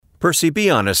Percy, be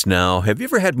honest now. Have you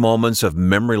ever had moments of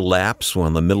memory lapse while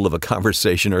in the middle of a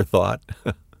conversation or thought?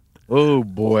 Oh,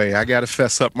 boy, I got to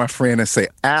fess up, my friend, and say,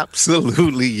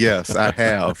 absolutely, yes, I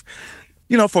have.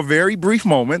 For very brief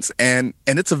moments, and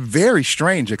it's a very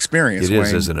strange experience, It is,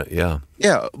 Wayne. isn't it? Yeah.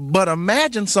 Yeah, but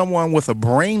imagine someone with a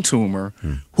brain tumor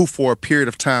who for a period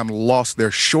of time lost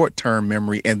their short-term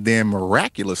memory and then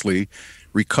miraculously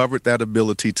recovered that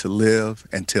ability to live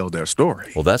and tell their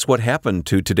story. Well, that's what happened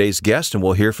to today's guest, and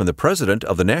we'll hear from the president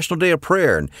of the National Day of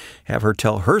Prayer and have her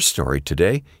tell her story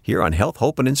today here on Health,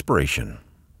 Hope, and Inspiration.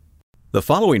 The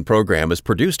following program is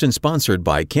produced and sponsored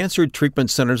by Cancer Treatment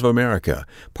Centers of America,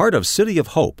 part of City of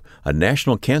Hope, a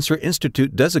National Cancer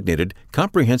Institute-designated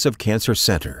comprehensive cancer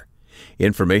center.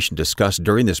 Information discussed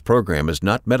during this program is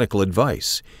not medical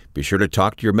advice. Be sure to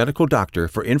talk to your medical doctor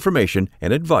for information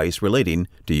and advice relating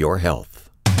to your health.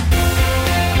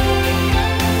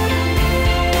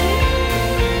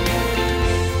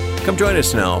 Come join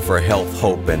us now for Health,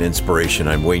 Hope, and Inspiration.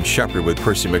 I'm Wayne Shepherd with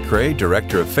Percy McRae,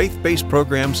 Director of Faith-Based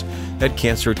Programs at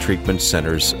Cancer Treatment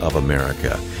Centers of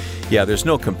America. Yeah, there's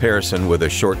no comparison with a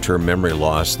short-term memory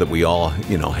loss that we all,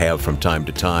 have from time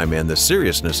to time and the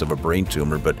seriousness of a brain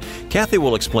tumor. But Kathy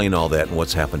will explain all that and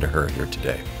what's happened to her here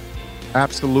today.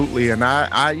 Absolutely. And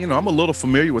I'm a little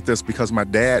familiar with this because my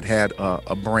dad had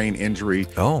a brain injury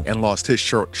and lost his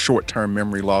short-term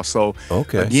memory loss. So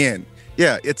again,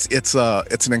 yeah, it's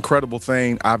an incredible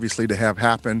thing, obviously, to have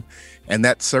happen. And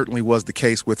that certainly was the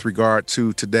case with regard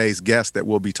to today's guest that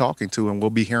we'll be talking to, and we'll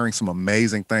be hearing some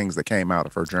amazing things that came out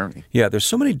of her journey. Yeah, there's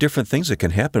so many different things that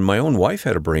can happen. My own wife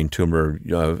had a brain tumor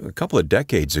a couple of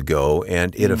decades ago,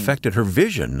 and it affected her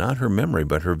vision, not her memory,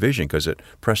 but her vision, because it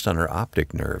pressed on her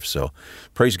optic nerve. So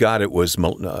praise God, it was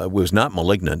not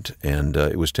malignant, and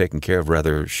it was taken care of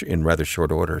in rather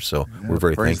short order. So we're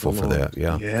very thankful for that.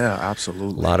 Yeah,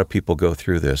 absolutely. A lot of people go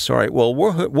through this. All right, well,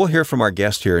 we'll hear from our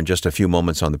guest here in just a few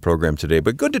moments on the program today,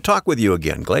 but good to talk with you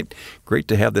again. Great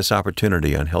to have this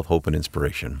opportunity on Health, Hope, and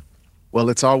Inspiration. Well,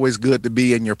 it's always good to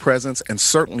be in your presence, and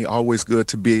certainly always good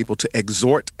to be able to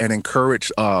exhort and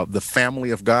encourage the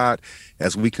family of God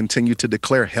as we continue to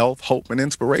declare health, hope, and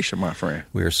inspiration, my friend.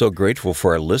 We are so grateful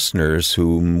for our listeners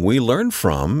whom we learn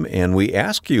from, and we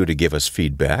ask you to give us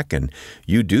feedback, and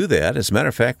you do that. As a matter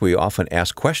of fact, we often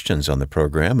ask questions on the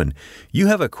program, and you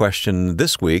have a question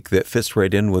this week that fits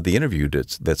right in with the interview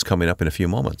that's coming up in a few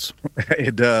moments.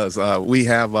 It does. We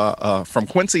have, from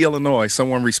Quincy, Illinois,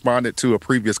 someone responded to a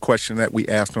previous question that we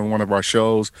asked on one of our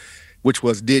shows, which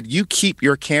was, did you keep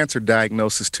your cancer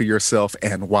diagnosis to yourself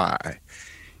and why?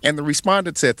 And the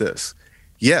respondent said this: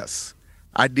 yes,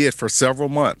 I did for several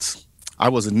months. I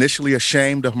was initially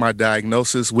ashamed of my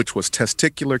diagnosis, which was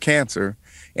testicular cancer,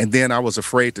 and then I was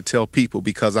afraid to tell people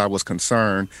because I was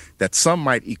concerned that some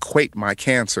might equate my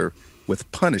cancer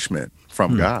with punishment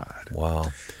from God.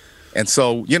 Wow. And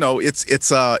so,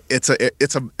 it's an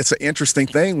interesting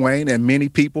thing, Wayne, and many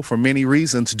people, for many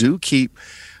reasons, do keep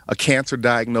a cancer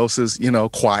diagnosis,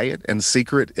 quiet and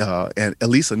secret, and at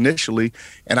least initially.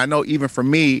 And I know even for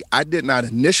me, I did not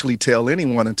initially tell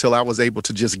anyone until I was able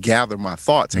to just gather my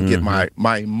thoughts and get my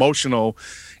emotional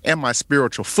and my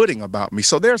spiritual footing about me.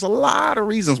 So there's a lot of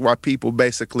reasons why people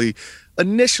basically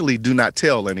initially do not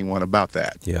tell anyone about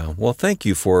that. Yeah. Well, thank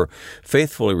you for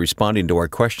faithfully responding to our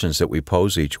questions that we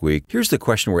pose each week. Here's the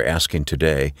question we're asking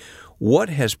today. What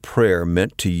has prayer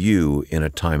meant to you in a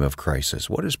time of crisis?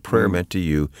 What has prayer meant to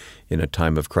you in a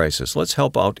time of crisis? Let's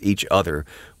help out each other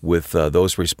with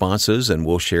those responses, and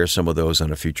we'll share some of those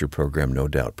on a future program, no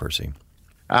doubt, Percy.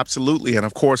 Absolutely. And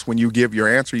of course, when you give your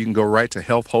answer, you can go right to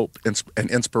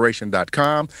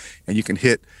healthhopeandinspiration.com, and you can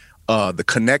hit the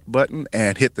connect button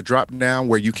and hit the drop down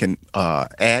where you can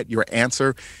add your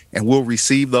answer, and we'll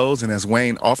receive those. And as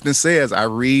Wayne often says, I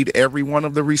read every one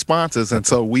of the responses. And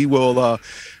so we will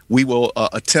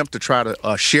attempt to try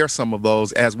to share some of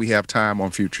those as we have time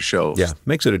on future shows. Yeah,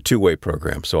 makes it a two-way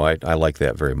program, so I like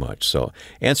that very much. So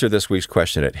answer this week's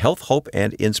question at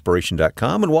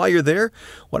healthhopeandinspiration.com. And while you're there,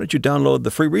 why don't you download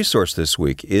the free resource this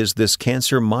week, Is This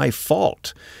Cancer My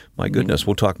Fault? My goodness,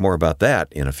 we'll talk more about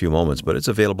that in a few moments, but it's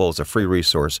available as a free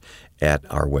resource at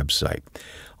our website.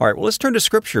 All right, well, let's turn to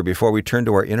Scripture before we turn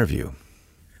to our interview.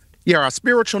 Yeah, our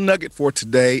spiritual nugget for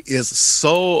today is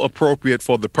so appropriate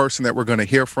for the person that we're going to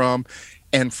hear from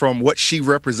and from what she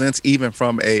represents, even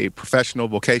from a professional,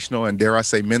 vocational, and dare I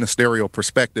say ministerial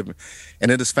perspective. And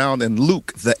it is found in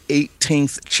Luke, the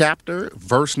 18th chapter,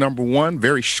 verse number 1,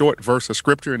 very short verse of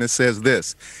Scripture. And it says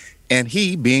this: and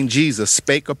he, being Jesus,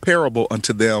 spake a parable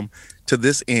unto them to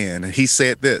this end. And he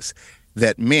said this,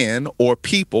 that men or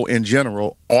people in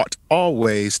general ought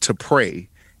always to pray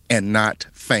and not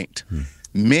faint.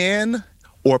 Men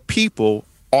or people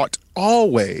ought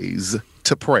always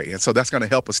to pray. And so that's going to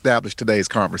help establish today's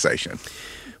conversation.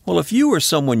 Well, if you or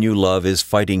someone you love is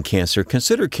fighting cancer,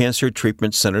 consider Cancer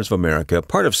Treatment Centers of America,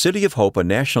 part of City of Hope, a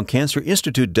National Cancer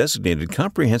Institute-designated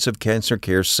comprehensive cancer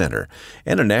care center,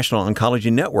 and a national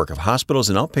oncology network of hospitals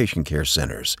and outpatient care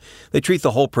centers. They treat the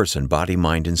whole person, body,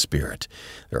 mind, and spirit.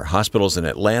 There are hospitals in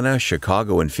Atlanta,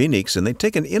 Chicago, and Phoenix, and they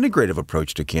take an integrative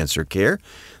approach to cancer care.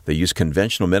 They use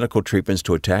conventional medical treatments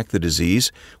to attack the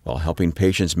disease while helping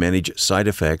patients manage side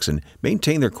effects and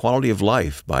maintain their quality of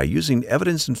life by using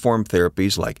evidence-informed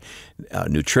therapies like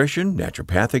nutrition,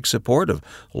 naturopathic support,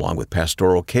 along with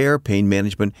pastoral care, pain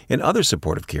management, and other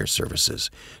supportive care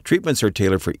services. Treatments are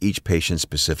tailored for each patient's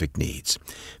specific needs.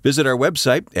 Visit our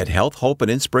website at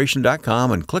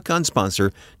healthhopeandinspiration.com and click on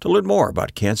Sponsor to learn more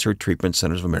about Cancer Treatment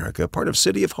Centers of America, part of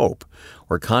City of Hope,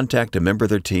 or contact a member of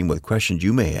their team with questions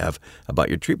you may have about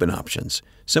your treatment options.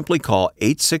 Simply call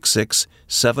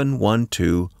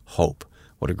 866-712-HOPE.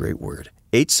 What a great word.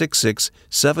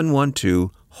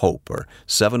 866-712-HOPE or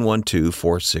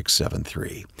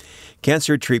 712-4673.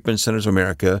 Cancer Treatment Centers of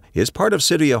America is part of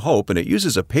City of Hope, and it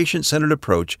uses a patient-centered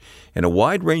approach and a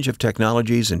wide range of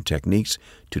technologies and techniques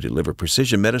to deliver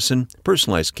precision medicine,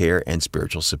 personalized care, and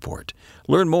spiritual support.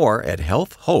 Learn more at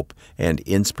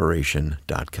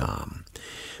healthhopeandinspiration.com.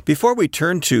 Before we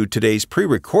turn to today's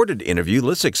pre-recorded interview,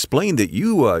 let's explain that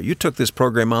you took this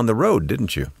program on the road,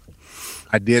 didn't you?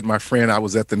 I did, my friend. I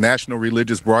was at the National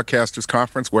Religious Broadcasters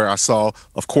Conference where I saw,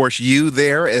 of course, you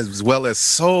there, as well as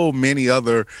so many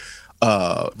other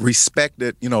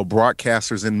respected,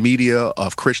 broadcasters in media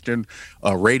of Christian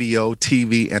radio,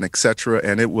 TV, and et cetera.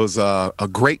 And it was a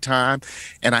great time.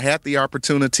 And I had the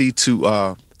opportunity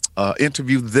to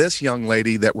interview this young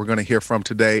lady that we're going to hear from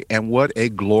today. And what a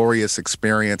glorious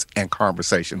experience and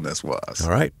conversation this was. All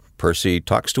right. Percy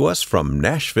talks to us from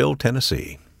Nashville,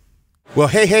 Tennessee. Well,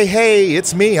 hey,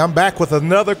 it's me. I'm back with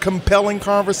another compelling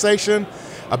conversation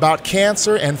about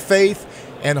cancer and faith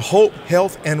and hope,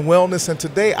 health, and wellness. And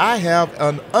today I have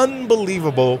an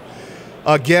unbelievable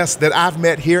guest that I've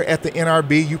met here at the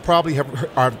NRB. You probably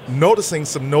are noticing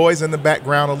some noise in the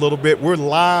background a little bit. We're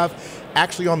live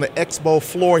actually on the expo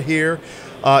floor here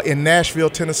in Nashville,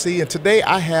 Tennessee. And today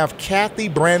I have Kathy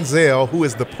Branzell, who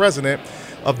is the president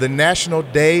of the National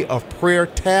Day of Prayer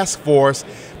Task Force,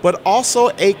 but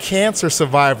also a cancer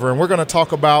survivor. And we're going to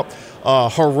talk about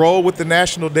her role with the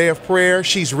National Day of Prayer.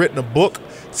 She's written a book,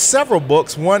 several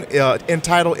books, one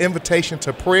entitled Invitation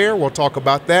to Prayer. We'll talk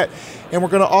about that. And we're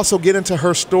going to also get into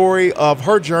her story of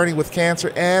her journey with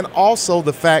cancer and also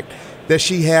the fact that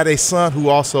she had a son who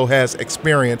also has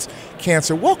experienced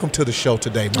cancer. Welcome to the show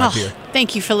today, my dear.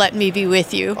 Thank you for letting me be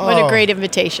with you. What a great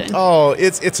invitation. Oh,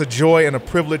 it's a joy and a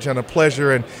privilege and a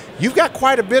pleasure. And you've got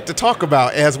quite a bit to talk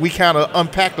about as we kind of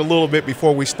unpacked a little bit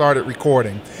before we started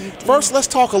recording. First, let's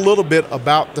talk a little bit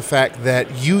about the fact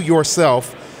that you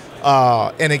yourself,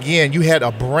 and again, you had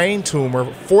a brain tumor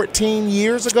 14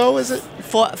 years ago, is it?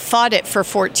 Fought it for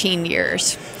 14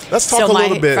 years. Let's talk a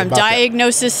little bit from about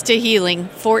diagnosis to healing,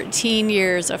 14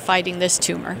 years of fighting this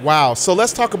tumor. Wow. So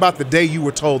let's talk about the day you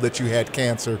were told that you had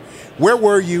cancer. Where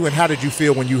were you and how did you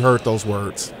feel when you heard those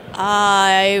words?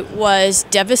 I was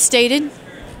devastated.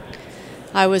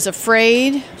 I was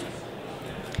afraid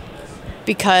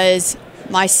because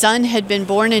my son had been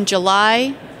born in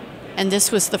July and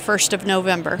this was the 1st of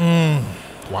November.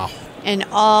 Wow. And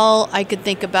all I could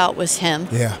think about was him.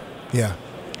 Yeah.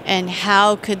 And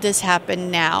how could this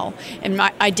happen now? And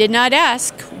I did not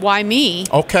ask, why me?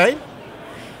 Okay.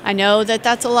 I know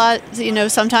that's a lot,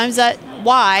 sometimes that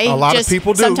why. A lot of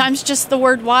people do. Sometimes just the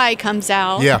word why comes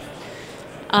out. Yeah.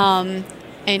 And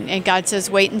God says,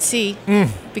 wait and see,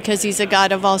 because he's a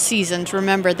God of all seasons.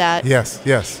 Remember that. Yes.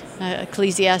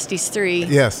 Ecclesiastes 3.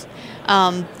 Yes.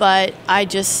 But I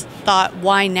just thought,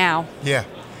 why now? Yeah.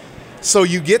 So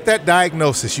you get that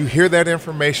diagnosis, you hear that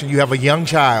information, you have a young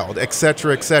child, et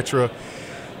cetera, et cetera.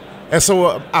 And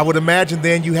so I would imagine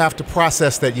then you have to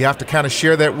process that. You have to kind of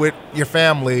share that with your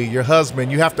family, your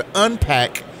husband. You have to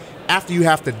unpack after you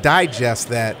have to digest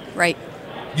that. Right.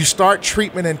 You start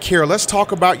treatment and care. Let's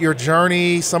talk about your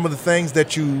journey, some of the things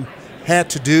that you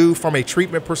had to do from a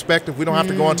treatment perspective. We don't have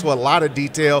to go into a lot of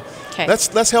detail. Okay.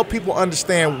 Let's help people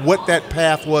understand what that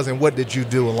path was and what did you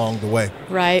do along the way.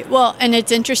 Right. Well, and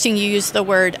it's interesting you use the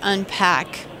word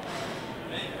unpack.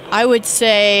 I would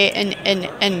say,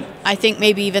 and I think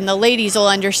maybe even the ladies will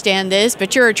understand this,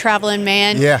 but you're a traveling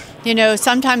man. Yeah.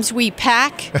 Sometimes we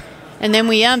pack and then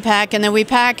we unpack and then we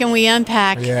pack and we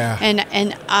unpack. Yeah.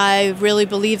 And I really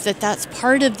believe that that's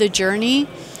part of the journey.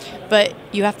 But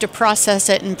you have to process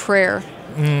it in prayer,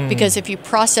 because if you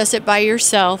process it by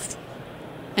yourself,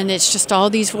 and it's just all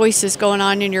these voices going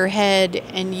on in your head,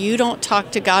 and you don't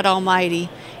talk to God Almighty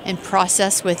and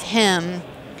process with Him,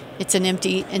 it's an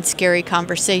empty and scary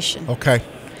conversation. Okay.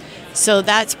 So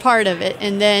that's part of it.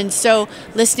 And then, so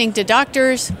listening to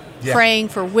doctors, praying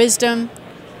for wisdom,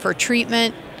 for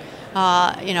treatment,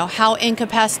 how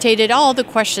incapacitated, all the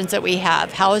questions that we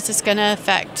have. How is this going to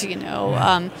affect,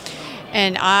 and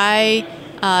I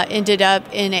ended up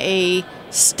in a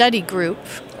study group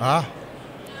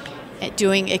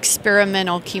doing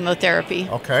experimental chemotherapy.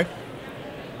 Okay.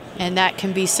 And that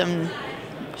can be some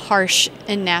harsh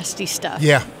and nasty stuff.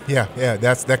 Yeah.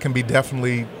 That can be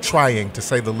definitely trying, to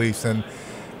say the least. And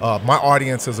my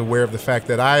audience is aware of the fact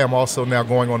that I am also now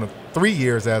going on 3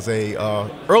 years as a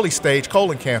early stage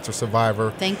colon cancer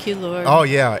survivor. Thank you, Lord. Oh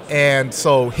yeah. And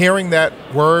so hearing that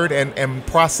word and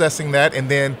processing that, and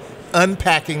then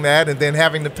unpacking that, and then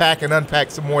having to pack and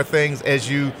unpack some more things, as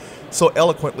you so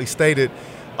eloquently stated,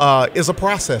 is a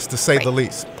process, to say the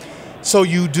least. So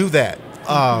you do that.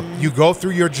 You go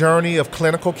through your journey of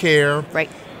clinical care. Right.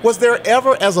 Was there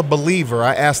ever, as a believer,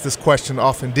 I ask this question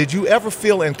often, did you ever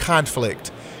feel in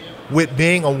conflict with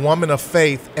being a woman of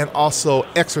faith and also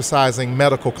exercising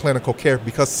medical clinical care?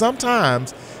 Because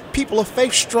sometimes people of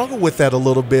faith struggle with that a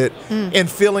little bit, and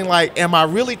feeling like, am I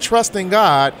really trusting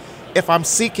God if I'm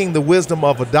seeking the wisdom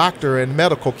of a doctor and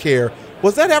medical care?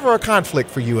 Was that ever a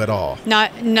conflict for you at all?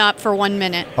 Not for 1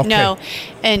 minute. Okay. No.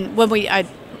 And when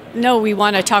we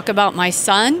want to talk about my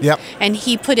son. Yep. And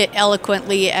he put it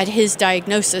eloquently at his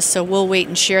diagnosis, so we'll wait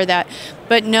and share that.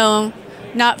 But no,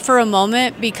 not for a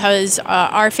moment, because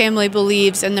our family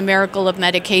believes in the miracle of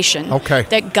medication. Okay.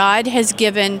 That God has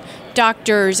given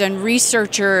doctors and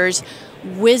researchers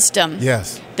wisdom.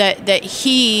 Yes. That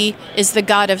He is the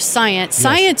God of science. Yes.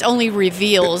 Science only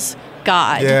reveals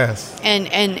God. Yes.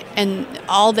 And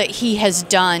all that He has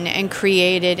done and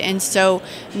created. And so,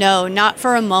 no, not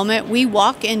for a moment. We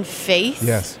walk in faith.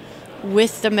 Yes.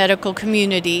 With the medical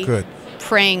community. Good.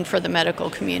 Praying for the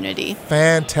medical community.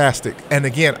 Fantastic. And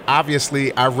again,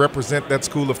 obviously, I represent that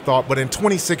school of thought, but in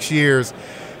 26 years,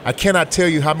 I cannot tell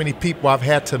you how many people I've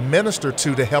had to minister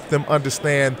to help them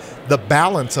understand the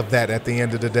balance of that at the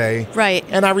end of the day. Right.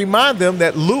 And I remind them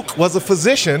that Luke was a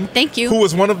physician. Thank you. Who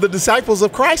was one of the disciples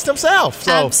of Christ himself.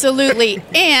 So. Absolutely.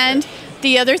 And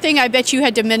the other thing I bet you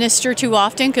had to minister to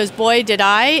often, because boy, did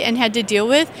I, and had to deal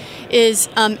with, is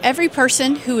every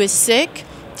person who is sick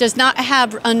does not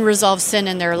have unresolved sin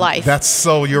in their life. That's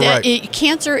so, you're right.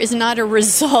 Cancer is not a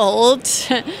result.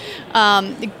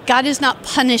 God is not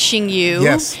punishing you.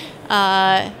 Yes.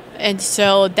 And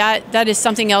so that is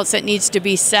something else that needs to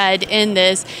be said in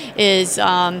this is,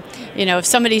 if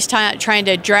somebody's trying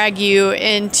to drag you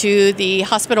into the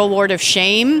hospital ward of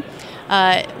shame,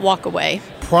 walk away.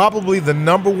 Probably the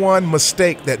number one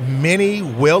mistake that many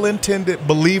well-intended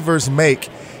believers make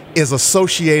is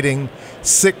associating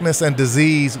sickness and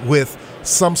disease with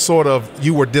some sort of,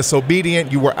 you were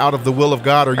disobedient, you were out of the will of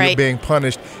God, or right. You're being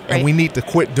punished, and we need to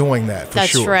quit doing that, for That's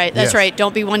sure. Right. That's yes. right.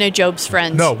 Don't be one of Job's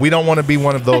friends. No, we don't want to be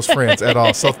one of those friends at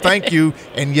all. So thank you,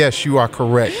 and yes, you are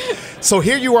correct. So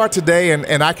here you are today,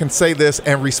 and I can say this,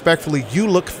 and respectfully, you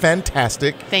look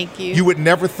fantastic. Thank you. You would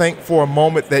never think for a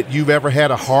moment that you've ever had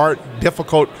a hard,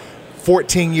 difficult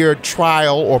 14-year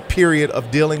trial or period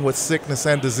of dealing with sickness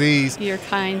and disease. You're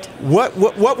kind.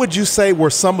 What would you say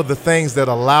were some of the things that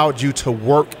allowed you to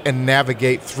work and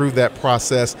navigate through that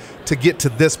process to get to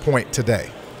this point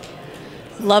today?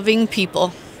 Loving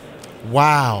people.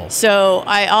 Wow. So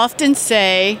I often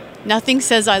say, nothing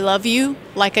says I love you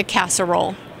like a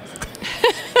casserole.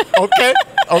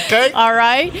 Okay. All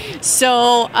right.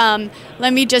 So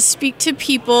let me just speak to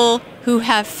people who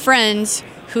have friends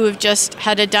who have just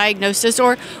had a diagnosis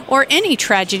or any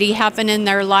tragedy happen in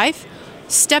their life.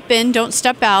 Step in, don't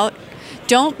step out.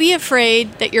 Don't be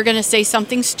afraid that you're going to say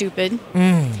something stupid,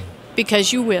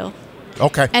 because you will.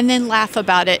 Okay. And then laugh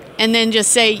about it. And then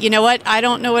just say, you know what? I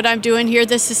don't know what I'm doing here.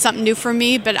 This is something new for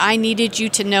me, but I needed you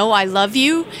to know I love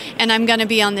you, and I'm going to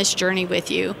be on this journey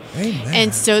with you. Amen.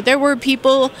 And so there were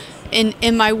people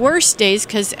in my worst days,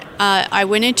 because I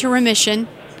went into remission.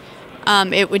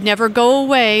 It would never go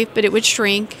away, but it would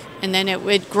shrink, and then it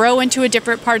would grow into a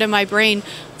different part of my brain.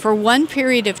 For one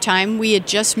period of time, we had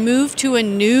just moved to a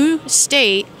new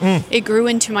state. It grew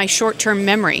into my short-term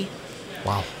memory.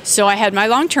 Wow. So I had my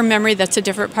long-term memory, that's a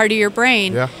different part of your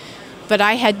brain. Yeah. But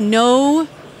I had no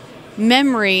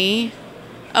memory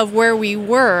of where we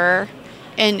were.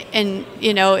 And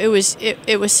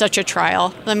it was such a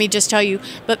trial, let me just tell you.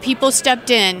 But people stepped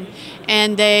in,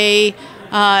 and they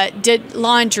did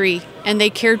laundry and they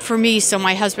cared for me so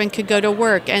my husband could go to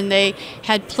work, and they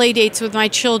had play dates with my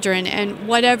children and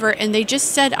whatever, and they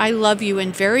just said, I love you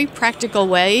in very practical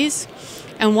ways.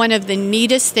 And one of the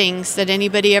neatest things that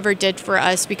anybody ever did for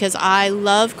us, because I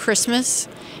love Christmas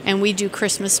and we do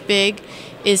Christmas big,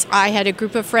 is I had a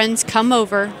group of friends come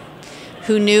over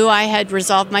who knew I had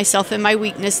resolved myself in my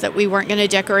weakness that we weren't going to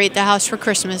decorate the house for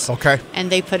Christmas. Okay.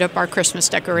 And they put up our Christmas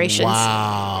decorations.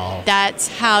 Wow. That's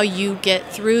how you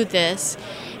get through this,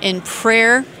 in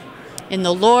prayer, in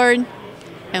the Lord,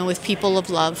 and with people of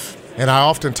love. And I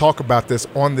often talk about this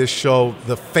on this show,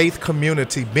 the faith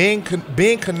community, being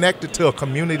connected to a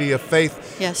community of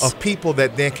faith, yes, of people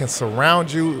that then can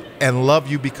surround you and love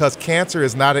you, because cancer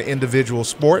is not an individual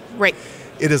sport. Right.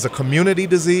 It is a community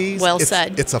disease. Well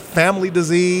said. It's a family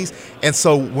disease. And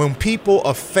so when people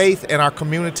of faith in our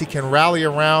community can rally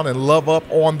around and love up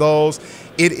on those,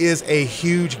 it is a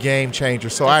huge game changer.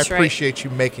 So That's I appreciate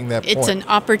you making that point. It's an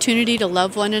opportunity to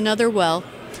love one another well.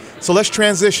 So let's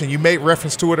transition. You made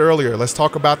reference to it earlier. Let's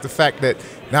talk about the fact that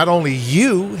not only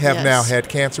you have Yes. now had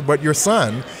cancer, but your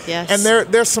son. Yes.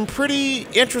 And there's some pretty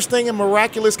interesting and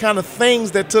miraculous kind of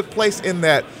things that took place in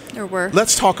that. There were.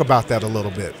 Let's talk about that a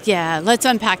little bit. Yeah, let's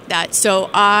unpack that.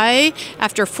 So I,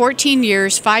 after 14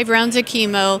 years, 5 rounds of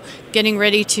chemo, getting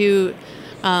ready to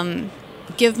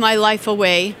give my life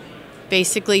away,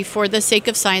 basically for the sake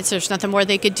of science, there's nothing more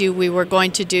they could do. We were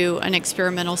going to do an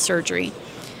experimental surgery.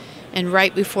 And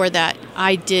right before that,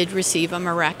 I did receive a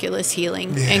miraculous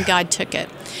healing, and God took it.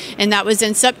 And that was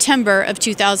in September of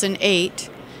 2008.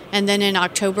 And then in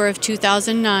October of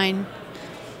 2009,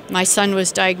 my son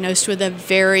was diagnosed with a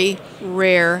very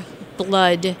rare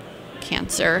blood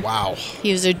cancer. Wow.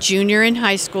 He was a junior in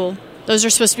high school. Those are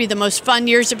supposed to be the most fun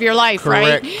years of your life,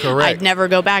 right? Correct. I'd never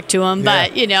go back to them. Yeah.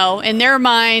 But, in their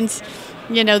minds,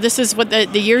 this is what the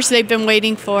years they've been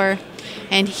waiting for.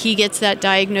 And he gets that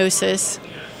diagnosis.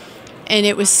 And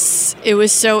it was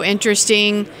so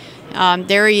interesting.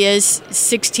 There he is,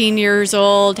 16 years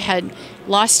old, had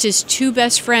lost his 2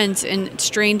 best friends in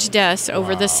strange deaths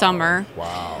over the summer.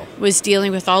 Wow. Was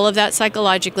dealing with all of that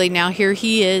psychologically. Now here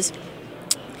he is,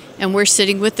 and we're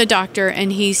sitting with the doctor,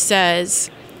 and he says,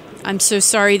 I'm so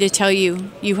sorry to tell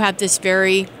you, you have this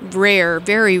very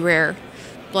rare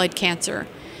blood cancer.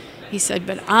 He said,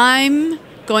 but I'm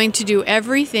going to do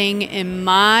everything in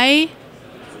my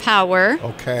power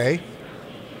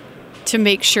to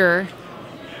make sure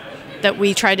that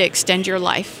we try to extend your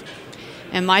life.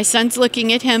 And my son's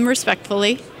looking at him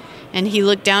respectfully, and he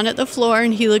looked down at the floor,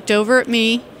 and he looked over at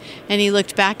me, and he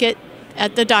looked back at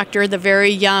the doctor, the very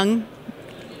young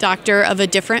doctor of a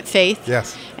different faith,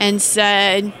 yes, and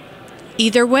said,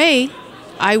 either way,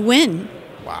 I win.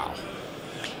 Wow.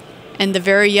 And the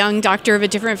very young doctor of a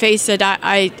different faith said,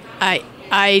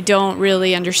 I don't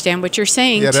really understand what you're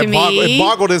saying to me. It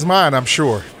boggled his mind, I'm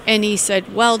sure. And he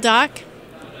said, well, Doc,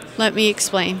 let me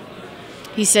explain.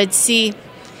 He said, see,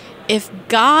 if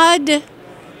God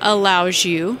allows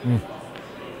you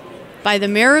by the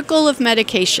miracle of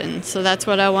medication, so that's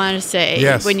what I want to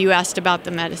say when you asked about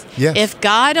the medicine. Yes. If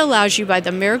God allows you by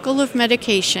the miracle of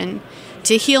medication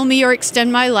to heal me or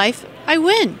extend my life, I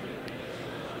win.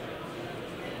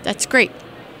 That's great.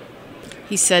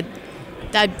 He said,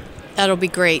 that'll be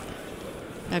great.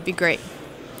 That'd be great.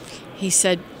 He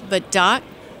said, but Doc,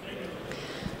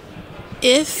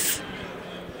 if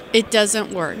it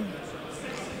doesn't work,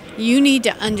 you need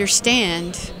to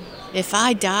understand, if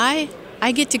I die,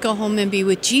 I get to go home and be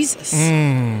with Jesus.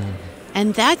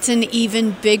 And that's an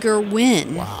even bigger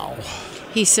win. Wow.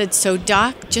 He said, so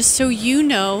Doc, just so you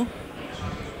know,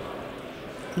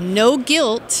 no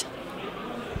guilt,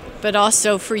 but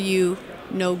also for you,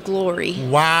 no glory.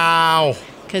 Wow.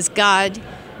 Because God,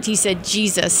 he said,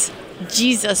 Jesus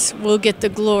will get the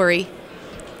glory.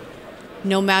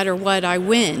 No matter what, I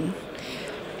win.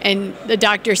 And the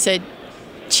doctor said,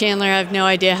 Chandler, I have no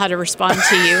idea how to respond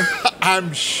to you.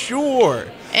 I'm sure.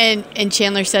 And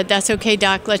Chandler said, that's okay,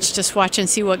 Doc. Let's just watch and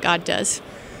see what God does.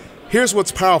 Here's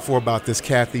what's powerful about this,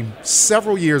 Kathy.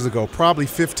 Several years ago, probably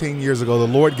 15 years ago, the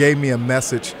Lord gave me a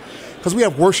message, because we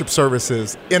have worship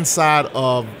services inside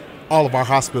of all of our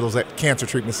hospitals at Cancer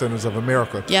Treatment Centers of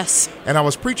America. Yes. And I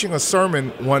was preaching a sermon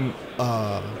one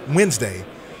Wednesday,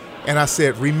 and I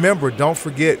said, remember, don't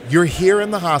forget, you're here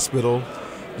in the hospital.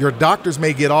 Your doctors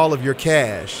may get all of your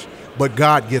cash, but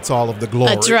God gets all of the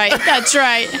glory. That's right. That's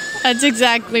right. That's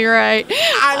exactly right.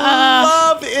 I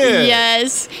love it.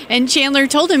 Yes. And Chandler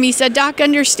told him, he said, Doc,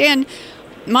 understand,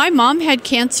 my mom had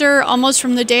cancer almost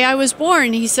from the day I was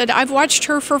born. He said, I've watched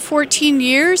her for 14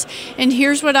 years, and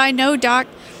here's what I know, Doc.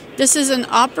 This is an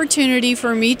opportunity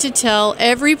for me to tell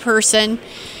every person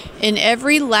in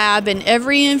every lab, in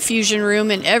every infusion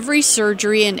room, in every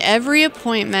surgery, in every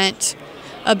appointment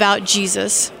about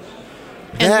Jesus.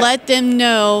 And let them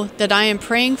know that I am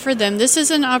praying for them. This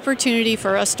is an opportunity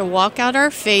for us to walk out our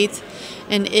faith,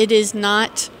 and it is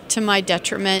not to my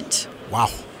detriment. Wow.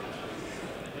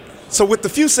 So with the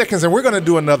few seconds, and we're going to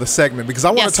do another segment because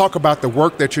I want to talk about the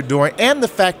work that you're doing and the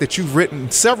fact that you've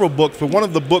written several books, but one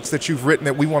of the books that you've written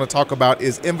that we want to talk about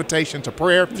is Invitation to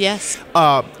Prayer. Yes.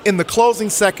 In the closing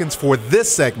seconds for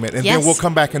this segment, and then we'll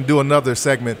come back and do another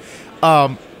segment,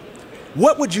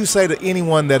 what would you say to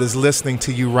anyone that is listening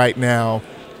to you right now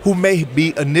who may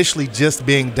be initially just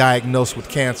being diagnosed with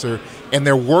cancer and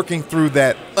they're working through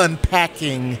that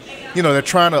unpacking, they're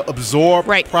trying to absorb,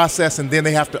 process, and then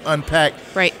they have to unpack.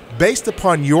 Right. Based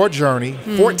upon your journey,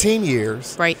 14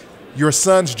 years, your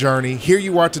son's journey, here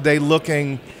you are today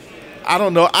looking, I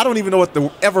don't even know what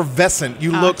the effervescent,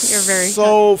 you look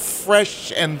so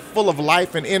fresh and full of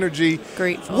life and energy.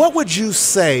 Grateful. What would you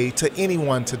say to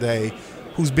anyone today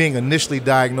who's being initially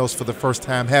diagnosed for the first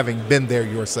time, having been there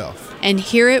yourself? And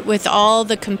hear it with all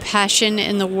the compassion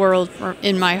in the world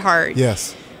in my heart.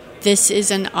 Yes. This is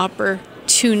an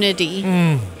opportunity.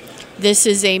 This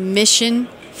is a mission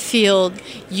field.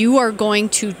 You are going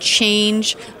to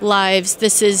change lives.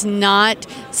 This is not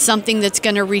something that's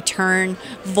going to return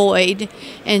void.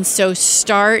 And so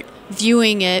start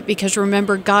viewing it, because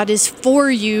remember, God is for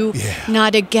you,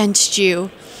 not against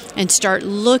you. And start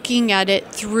looking at it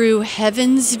through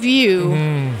heaven's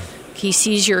view. He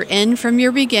sees your end from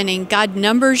your beginning. God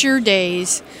numbers your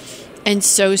days. And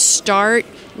so start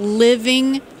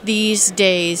living these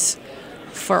days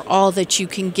for all that you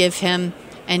can give him,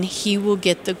 and he will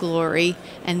get the glory.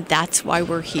 And that's why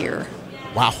we're here.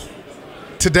 Wow.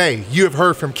 Today, you have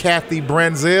heard from Kathy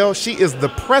Branzell. She is the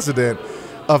president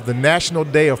of the National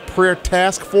Day of Prayer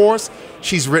Task Force.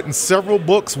 She's written several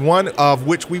books, one of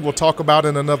which we will talk about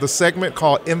in another segment,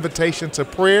 called Invitation to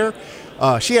Prayer.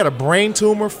 She had a brain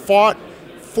tumor, fought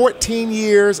 14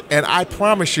 years, and I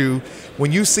promise you,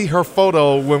 when you see her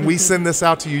photo, when we send this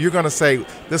out to you, you're going to say,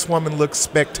 this woman looks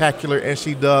spectacular, and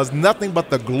she does. Nothing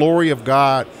but the glory of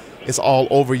God is all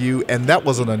over you, and that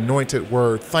was an anointed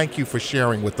word. Thank you for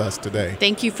sharing with us today.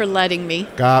 Thank you for letting me.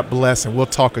 God bless, and we'll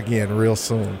talk again real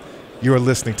soon. You are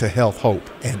listening to Health, Hope,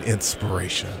 and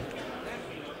Inspiration.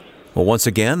 Well, once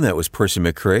again, that was Percy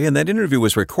McCray, and that interview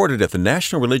was recorded at the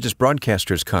National Religious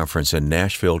Broadcasters Conference in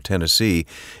Nashville, Tennessee.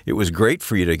 It was great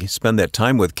for you to spend that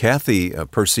time with Kathy,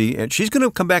 Percy, and she's going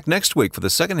to come back next week for the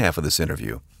second half of this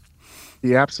interview.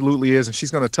 He absolutely is, and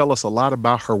she's going to tell us a lot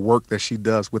about her work that she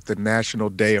does with the National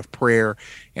Day of Prayer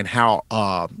and how,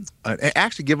 and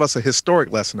actually give us a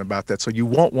historic lesson about that, so you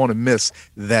won't want to miss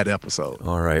that episode.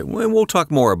 All right, well, we'll talk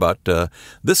more about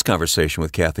this conversation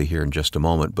with Kathy here in just a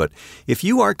moment, but if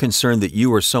you are concerned that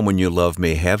you or someone you love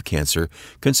may have cancer,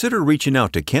 consider reaching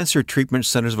out to Cancer Treatment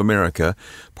Centers of America,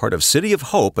 part of City of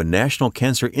Hope, a National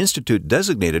Cancer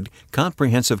Institute-designated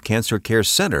comprehensive cancer care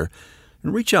center,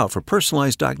 and reach out for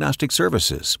personalized diagnostic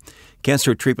services.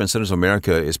 Cancer Treatment Centers of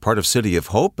America is part of City of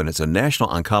Hope, and it's a national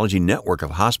oncology network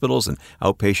of hospitals and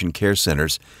outpatient care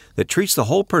centers that treats the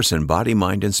whole person, body,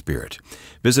 mind, and spirit.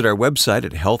 Visit our website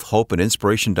at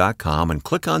healthhopeandinspiration.com and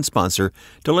click on Sponsor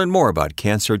to learn more about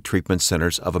Cancer Treatment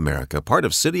Centers of America, part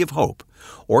of City of Hope.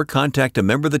 Or contact a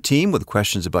member of the team with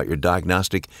questions about your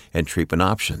diagnostic and treatment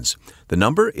options. The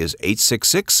number is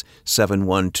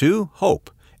 866-712-HOPE.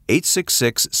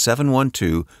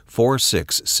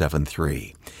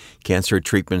 866-712-4673. Cancer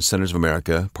Treatment Centers of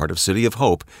America, part of City of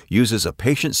Hope, uses a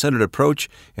patient-centered approach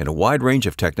and a wide range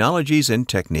of technologies and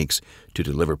techniques to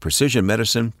deliver precision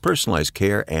medicine, personalized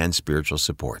care, and spiritual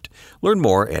support. Learn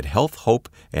more at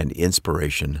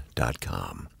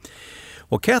healthhopeandinspiration.com.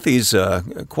 Well, Kathy's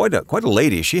quite a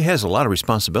lady. She has a lot of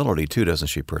responsibility too, doesn't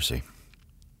she, Percy?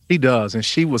 She does, and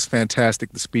she was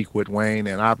fantastic to speak with, Wayne,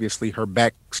 and obviously her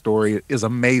backstory is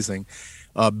amazing.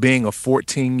 Being a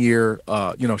 14-year,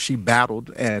 she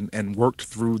battled and worked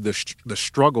through the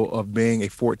struggle of being a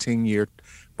 14-year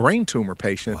brain tumor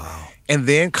patient. Wow. And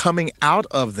then coming out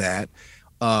of that,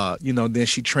 then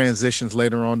she transitions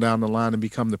later on down the line and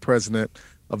become the president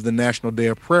of the National Day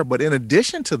of Prayer. But in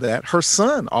addition to that, her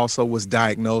son also was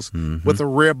diagnosed with a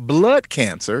rare blood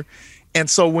cancer. And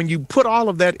so when you put all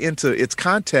of that into its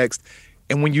context,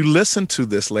 and when you listen to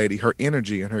this lady, her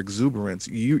energy and her exuberance,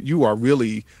 you are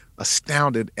really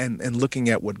astounded and looking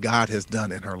at what God has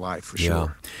done in her life, for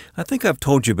sure. I think I've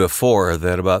told you before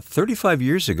that about 35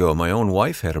 years ago, my own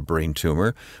wife had a brain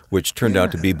tumor, which turned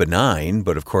out to be benign,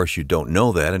 but of course you don't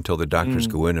know that until the doctors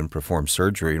go in and perform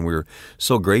surgery, and we were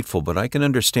so grateful, but I can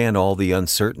understand all the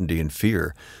uncertainty and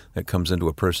fear that comes into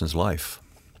a person's life.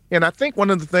 And I think one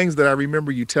of the things that I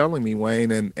remember you telling me,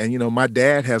 Wayne, and my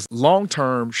dad has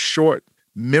long-term short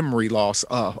memory loss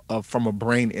from a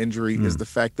brain injury is the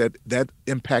fact that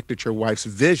impacted your wife's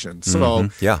vision. So,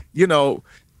 Yeah.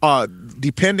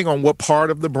 Depending on what part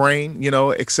of the brain,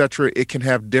 et cetera, it can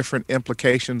have different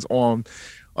implications on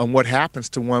what happens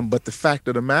to one. But the fact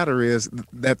of the matter is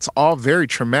that's all very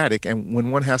traumatic. And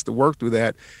when one has to work through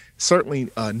that,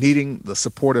 certainly needing the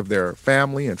support of their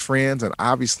family and friends and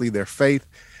obviously their faith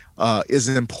is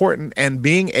important, and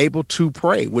being able to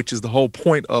pray, which is the whole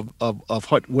point of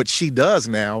what she does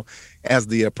now as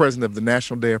the president of the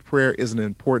National Day of Prayer, is an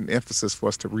important emphasis for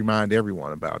us to remind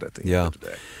everyone about at the end of the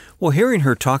day. Well, hearing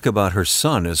her talk about her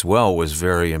son as well was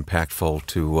very impactful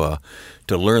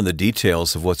to learn the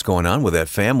details of what's going on with that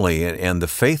family and the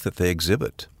faith that they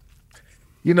exhibit.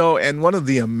 And one of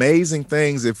the amazing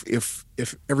things, if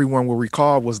everyone will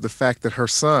recall, was the fact that her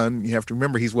son, you have to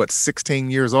remember, he's 16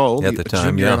 years old at the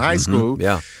time, junior in high school.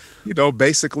 Yeah.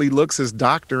 Basically looks his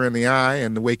doctor in the eye,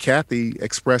 and the way Kathy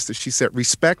expressed it, she said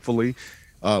respectfully,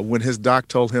 when his doc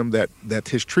told him that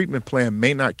his treatment plan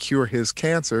may not cure his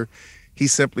cancer, he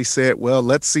simply said, well,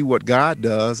 let's see what God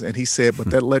does. And he said,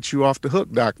 but that lets you off the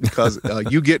hook, doc, because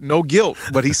you get no guilt.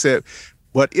 But he said,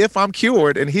 but if I'm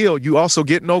cured and healed, you also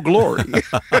get no glory.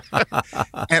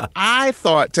 And I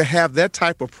thought to have that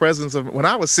type of presence when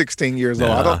I was 16 years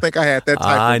old, I don't think I had that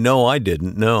type I know I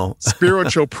didn't, no.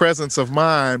 spiritual presence of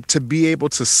mind to be able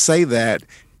to say that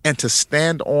and to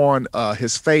stand on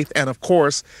his faith. And of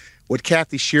course, what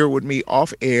Kathy shared with me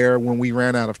off air when we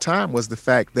ran out of time was the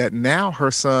fact that now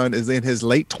her son is in his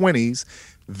late 20s,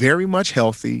 very much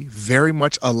healthy, very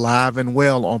much alive and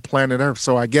well on planet Earth.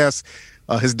 So I guess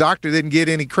his doctor didn't get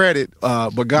any credit,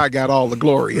 but God got all the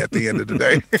glory at the end of the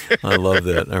day. I love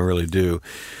that. I really do.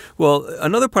 Well,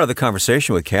 another part of the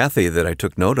conversation with Kathy that I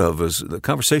took note of was the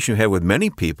conversation you had with many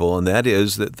people, and that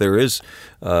is that there is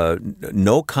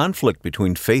no conflict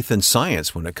between faith and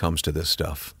science when it comes to this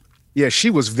stuff. Yeah, she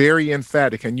was very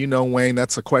emphatic. And Wayne,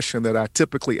 that's a question that I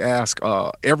typically ask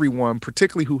everyone,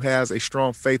 particularly who has a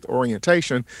strong faith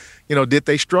orientation. Did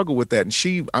they struggle with that? And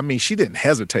she didn't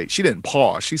hesitate. She didn't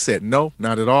pause. She said, no,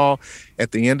 not at all.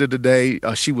 At the end of the day,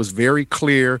 she was very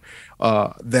clear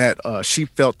that she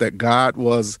felt that God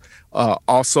was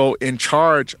also in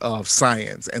charge of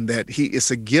science, and that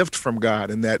it's a gift from God,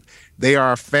 and that they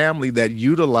are a family that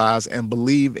utilize and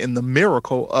believe in the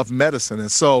miracle of medicine.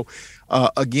 And so,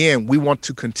 again, we want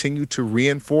to continue to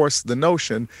reinforce the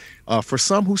notion for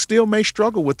some who still may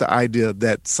struggle with the idea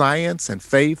that science and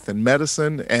faith and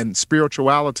medicine and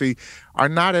spirituality are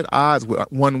not at odds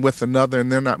one with another,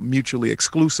 and they're not mutually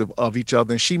exclusive of each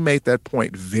other. And she made that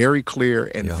point very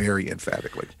clear and very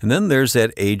emphatically. And then there's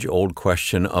that age-old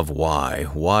question of why.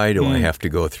 Why do I have to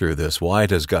go through this? Why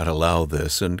does God allow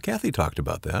this? And Kathy talked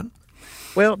about that.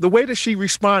 Well, the way that she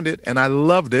responded, and I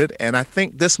loved it, and I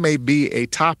think this may be a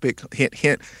topic,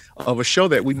 hint, of a show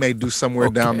that we may do somewhere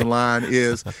down the line,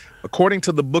 is according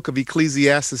to the book of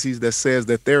Ecclesiastes that says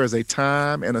that there is a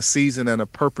time and a season and a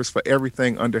purpose for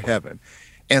everything under heaven.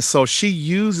 And so she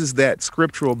uses that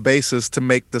scriptural basis to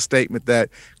make the statement that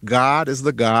God is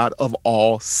the God of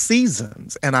all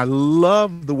seasons. And I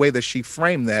love the way that she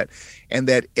framed that, and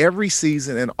that every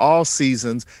season and all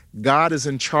seasons, God is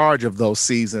in charge of those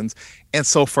seasons. And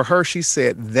so for her, she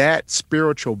said that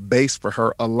spiritual base for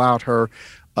her allowed her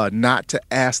not to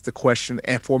ask the question,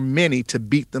 and for many to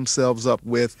beat themselves up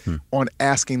on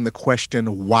asking the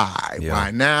question, why? Yeah.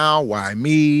 Why now? Why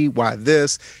me? Why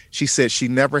this? She said she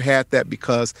never had that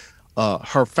because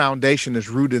her foundation is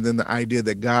rooted in the idea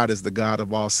that God is the God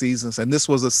of all seasons. And this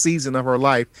was a season of her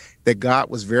life that God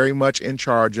was very much in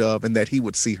charge of, and that he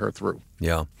would see her through.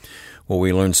 Yeah. Well,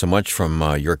 we learned so much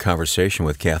from your conversation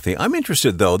with Kathy. I'm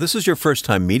interested, though. This is your first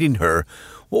time meeting her.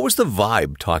 What was the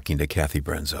vibe talking to Kathy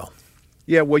Brenzel?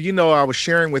 Yeah, well, I was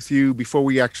sharing with you before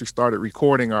we actually started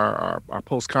recording our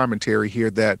post-commentary here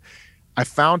that I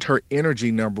found her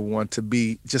energy, number one, to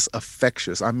be just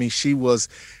infectious. I mean, she was,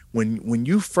 when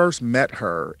you first met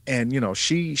her, and,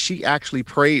 she actually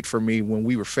prayed for me when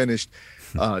we were finished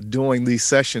doing these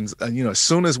sessions. As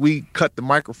soon as we cut the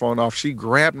microphone off, she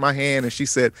grabbed my hand and she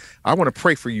said, I want to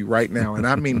pray for you right now. And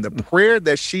I mean, the prayer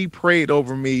that she prayed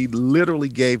over me literally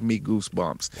gave me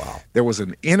goosebumps. Wow. There was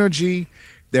an energy.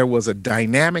 There was a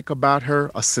dynamic about her,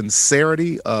 a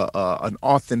sincerity, an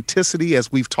authenticity,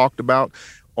 as we've talked about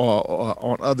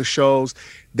on other shows,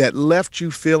 that left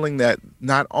you feeling that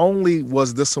not only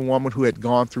was this a woman who had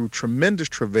gone through tremendous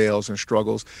travails and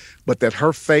struggles, but that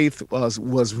her faith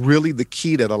was really the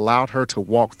key that allowed her to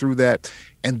walk through that,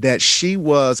 and that she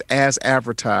was, as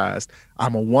advertised,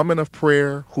 I'm a woman of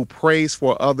prayer who prays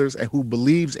for others and who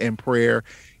believes in prayer.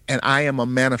 And I am a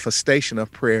manifestation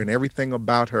of prayer, and everything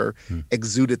about her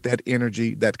exuded that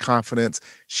energy, that confidence.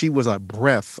 She was a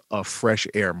breath of fresh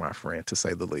air, my friend, to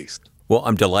say the least. Well,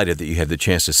 I'm delighted that you had the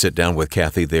chance to sit down with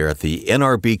Kathy there at the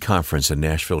NRB conference in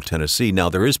Nashville, Tennessee. Now,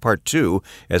 there is part 2,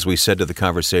 as we said to the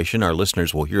conversation. Our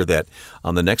listeners will hear that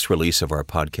on the next release of our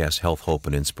podcast, Health, Hope,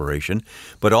 and Inspiration.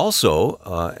 But also,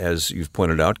 as you've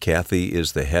pointed out, Kathy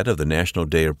is the head of the National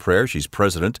Day of Prayer. She's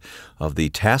president of the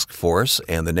task force,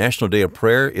 and the National Day of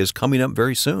Prayer is coming up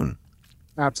very soon.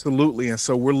 Absolutely. And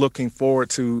so we're looking forward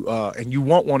to, and you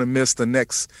won't want to miss the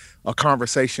next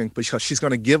conversation, because she's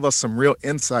going to give us some real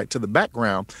insight to the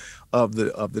background of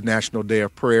the National Day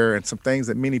of Prayer and some things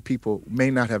that many people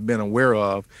may not have been aware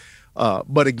of.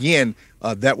 But again,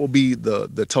 that will be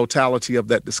the totality of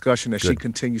that discussion as she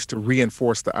continues to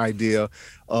reinforce the idea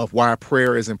of why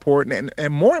prayer is important.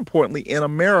 And more importantly, in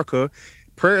America,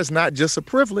 prayer is not just a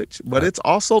privilege, but it's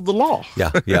also the law. Yeah.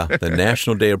 The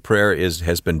National Day of Prayer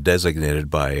has been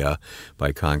designated by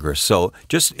Congress. So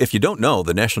just if you don't know,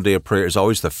 the National Day of Prayer is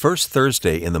always the first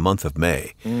Thursday in the month of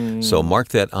May. So mark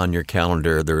that on your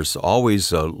calendar. There's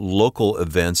always local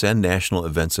events and national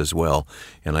events as well,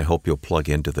 and I hope you'll plug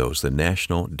into those, the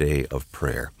National Day of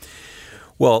Prayer.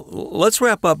 Well, let's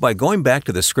wrap up by going back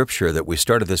to the scripture that we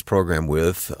started this program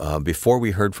with before we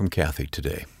heard from Kathy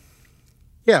today.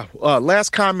 Yeah. Last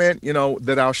comment,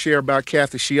 that I'll share about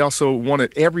Kathy. She also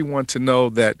wanted everyone to know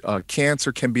that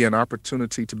cancer can be an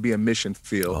opportunity to be a mission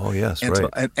field. Oh, yes, and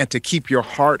right. And to keep your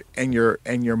heart and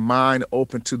your mind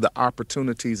open to the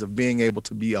opportunities of being able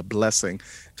to be a blessing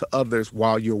to others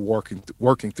while you're working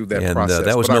through that process. And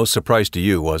that was no surprise to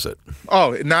you, was it?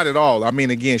 Oh, not at all. I mean,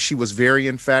 again, she was very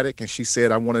emphatic, and she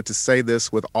said, I wanted to say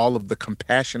this with all of the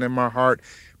compassion in my heart.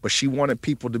 But she wanted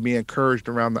people to be encouraged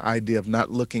around the idea of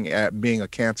not looking at being a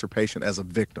cancer patient as a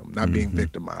victim, not being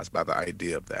victimized by the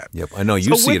idea of that. Yep, I know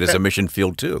you see it as a mission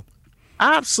field too.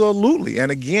 Absolutely.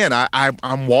 And again,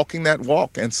 I'm walking that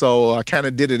walk. And so I kind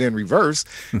of did it in reverse.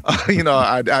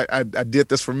 I did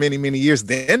this for many, many years,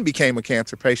 then became a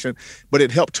cancer patient, but it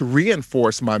helped to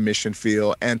reinforce my mission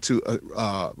field and to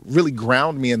really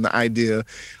ground me in the idea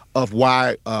of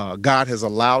why God has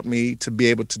allowed me to be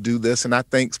able to do this. And I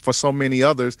think for so many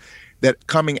others that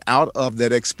coming out of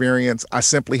that experience, I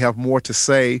simply have more to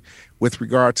say with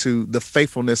regard to the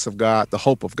faithfulness of God, the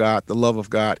hope of God, the love of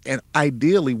God, and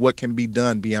ideally what can be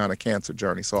done beyond a cancer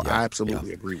journey. So I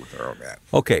absolutely agree with her on that.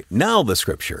 Okay, now the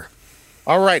scripture.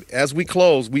 All right, as we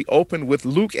close, we open with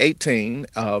Luke 18,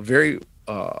 very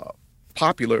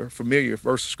popular, familiar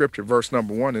verse of scripture, verse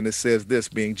number 1, and it says this,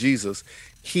 being Jesus,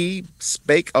 he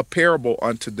spake a parable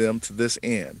unto them to this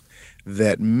end,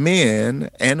 that men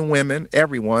and women,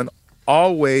 everyone,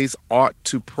 always ought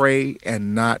to pray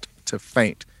and not to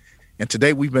faint. And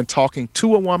today we've been talking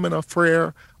to a woman of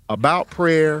prayer, about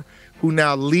prayer, who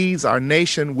now leads our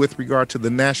nation with regard to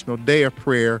the National Day of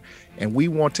Prayer. And we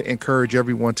want to encourage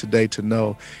everyone today to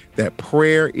know that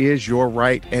prayer is your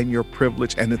right and your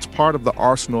privilege, and it's part of the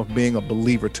arsenal of being a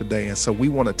believer today. And so we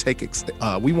want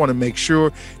to we want to make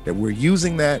sure that we're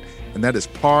using that, and that is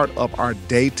part of our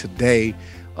day-to-day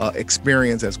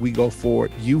experience as we go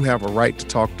forward. You have a right to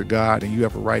talk to God, and you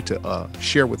have a right to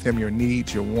share with him your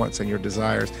needs, your wants, and your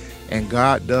desires. And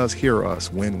God does hear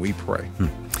us when we pray.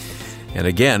 And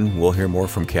again, we'll hear more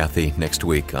from Kathy next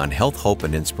week on Health, Hope,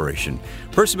 and Inspiration.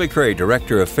 Percy McCray,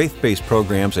 Director of Faith-Based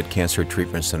Programs at Cancer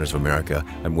Treatment Centers of America.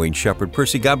 I'm Wayne Shepherd.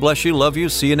 Percy, God bless you. Love you.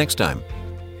 See you next time.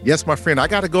 Yes, my friend. I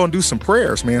got to go and do some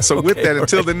prayers, man. So with that,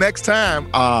 until the next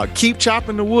time, keep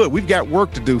chopping the wood. We've got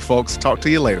work to do, folks. Talk to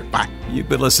you later. Bye. You've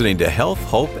been listening to Health,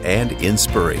 Hope, and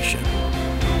Inspiration.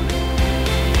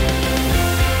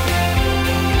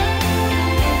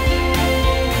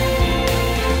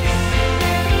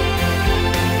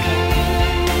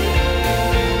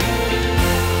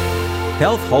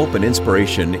 Health, Hope, and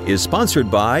Inspiration is sponsored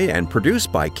by and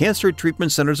produced by Cancer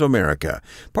Treatment Centers of America,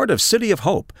 part of City of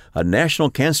Hope, a National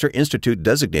Cancer Institute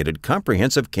designated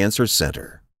comprehensive cancer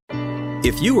center.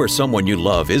 If you or someone you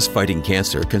love is fighting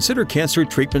cancer, consider Cancer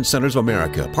Treatment Centers of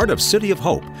America, part of City of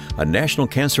Hope, a National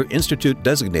Cancer Institute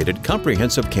designated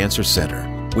comprehensive cancer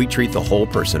center. We treat the whole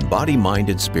person, body, mind,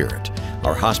 and spirit.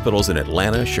 Our hospitals in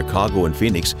Atlanta, Chicago, and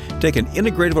Phoenix take an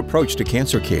integrative approach to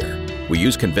cancer care. We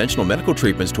use conventional medical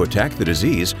treatments to attack the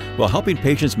disease while helping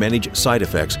patients manage side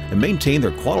effects and maintain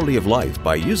their quality of life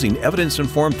by using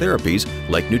evidence-informed therapies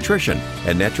like nutrition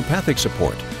and naturopathic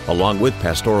support, along with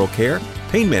pastoral care,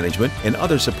 pain management, and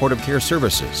other supportive care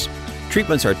services.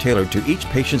 Treatments are tailored to each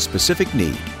patient's specific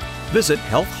need. Visit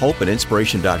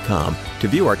healthhopeandinspiration.com to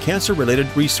view our cancer-related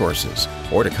resources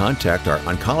or to contact our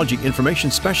oncology information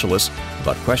specialists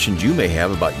about questions you may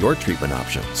have about your treatment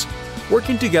options.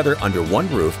 Working together under one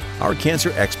roof, our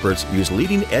cancer experts use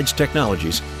leading-edge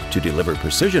technologies to deliver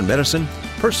precision medicine,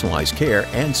 personalized care,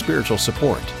 and spiritual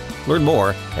support. Learn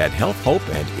more at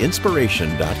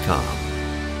healthhopeandinspiration.com.